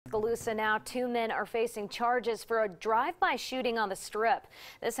Tuscaloosa now. Two men are facing charges for a drive-by shooting on the Strip.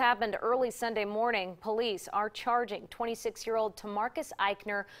 This happened early Sunday morning. Police are charging 26-year-old Tamarcus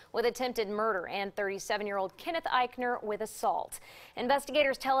Eichner with attempted murder and 37-year-old Kenneth Eichner with assault.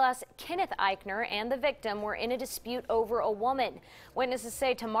 Investigators tell us Kenneth Eichner and the victim were in a dispute over a woman. Witnesses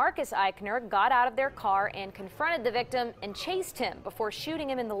say Tamarcus Eichner got out of their car and confronted the victim and chased him before shooting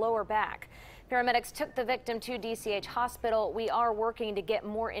him in the lower back. Paramedics took the victim to DCH Hospital. We are working to get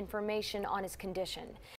more information on his condition.